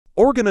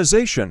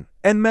organization,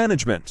 and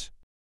management.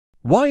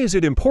 Why is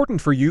it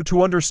important for you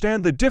to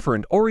understand the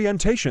different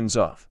orientations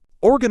of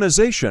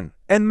organization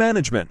and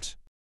management?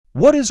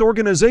 What is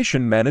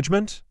organization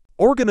management?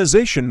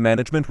 Organization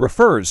management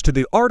refers to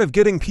the art of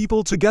getting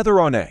people together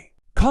on a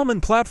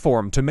common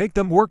platform to make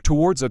them work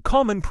towards a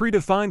common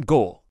predefined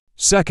goal.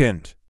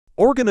 Second,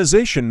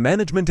 organization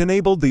management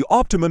enabled the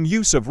optimum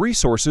use of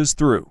resources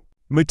through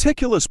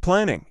meticulous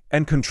planning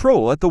and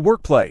control at the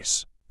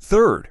workplace.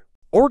 Third,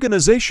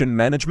 organization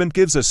management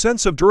gives a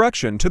sense of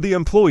direction to the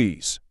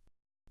employees.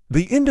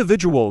 The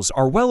individuals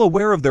are well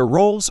aware of their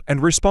roles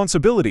and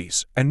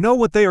responsibilities and know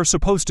what they are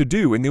supposed to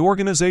do in the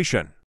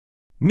organization.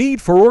 Need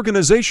for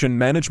organization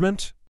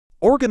management.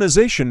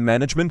 Organization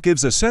management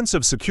gives a sense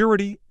of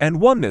security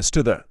and oneness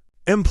to the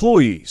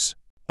employees.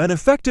 An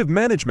effective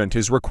management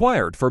is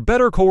required for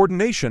better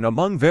coordination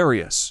among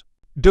various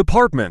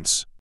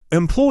departments.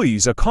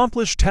 Employees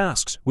accomplish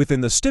tasks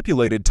within the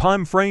stipulated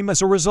time frame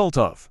as a result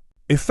of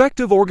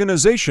effective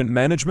organization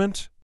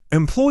management.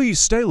 Employees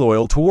stay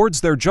loyal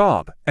towards their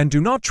job and do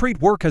not treat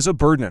work as a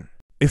burden.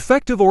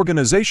 Effective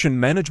organization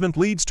management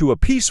leads to a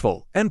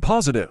peaceful and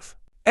positive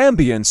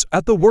ambience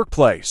at the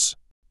workplace.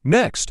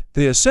 Next,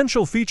 the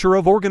essential feature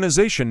of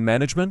organization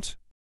management.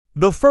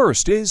 The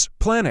first is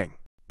planning.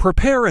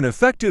 Prepare an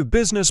effective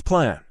business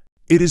plan.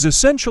 It is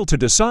essential to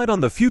decide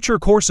on the future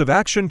course of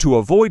action to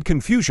avoid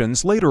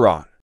confusions later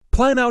on.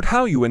 Plan out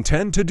how you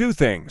intend to do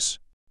things.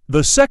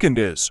 The second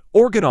is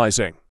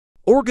organizing.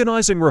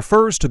 Organizing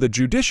refers to the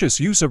judicious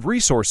use of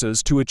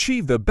resources to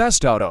achieve the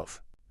best out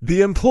of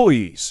the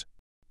employees.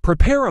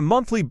 Prepare a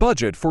monthly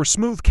budget for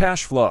smooth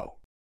cash flow.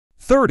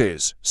 Third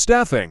is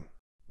staffing.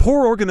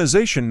 Poor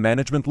organization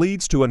management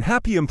leads to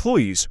unhappy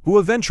employees who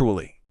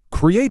eventually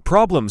create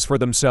problems for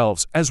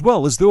themselves as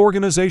well as the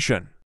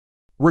organization.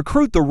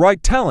 Recruit the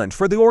right talent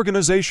for the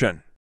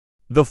organization.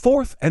 The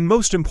fourth and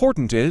most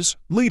important is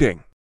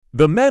leading.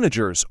 The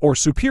managers or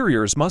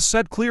superiors must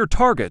set clear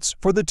targets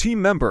for the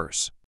team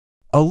members.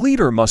 A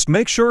leader must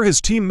make sure his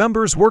team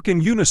members work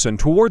in unison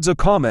towards a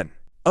common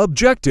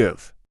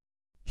objective.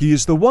 He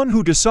is the one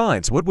who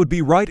decides what would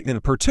be right in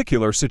a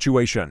particular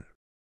situation.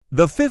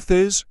 The fifth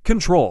is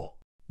control.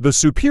 The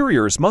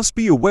superiors must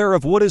be aware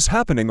of what is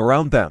happening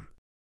around them.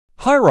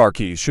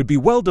 Hierarchies should be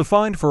well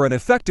defined for an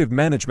effective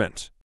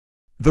management.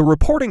 The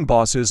reporting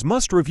bosses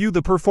must review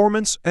the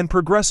performance and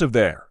progress of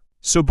their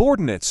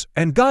subordinates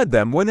and guide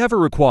them whenever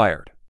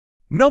required.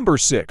 Number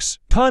 6.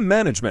 Time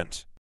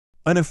management.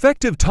 An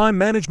effective time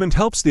management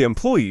helps the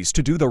employees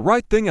to do the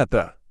right thing at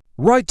the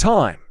right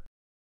time.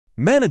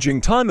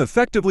 Managing time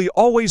effectively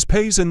always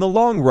pays in the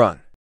long run.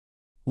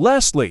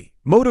 Lastly,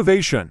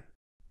 motivation.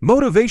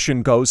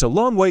 Motivation goes a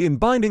long way in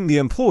binding the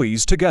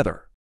employees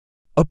together.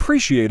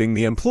 Appreciating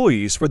the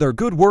employees for their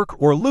good work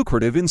or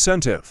lucrative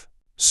incentive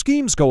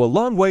schemes go a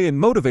long way in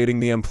motivating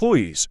the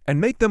employees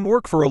and make them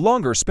work for a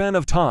longer span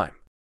of time.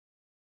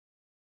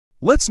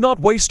 Let's not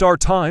waste our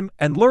time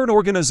and learn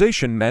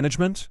organization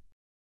management.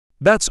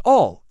 That's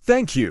all.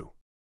 Thank you.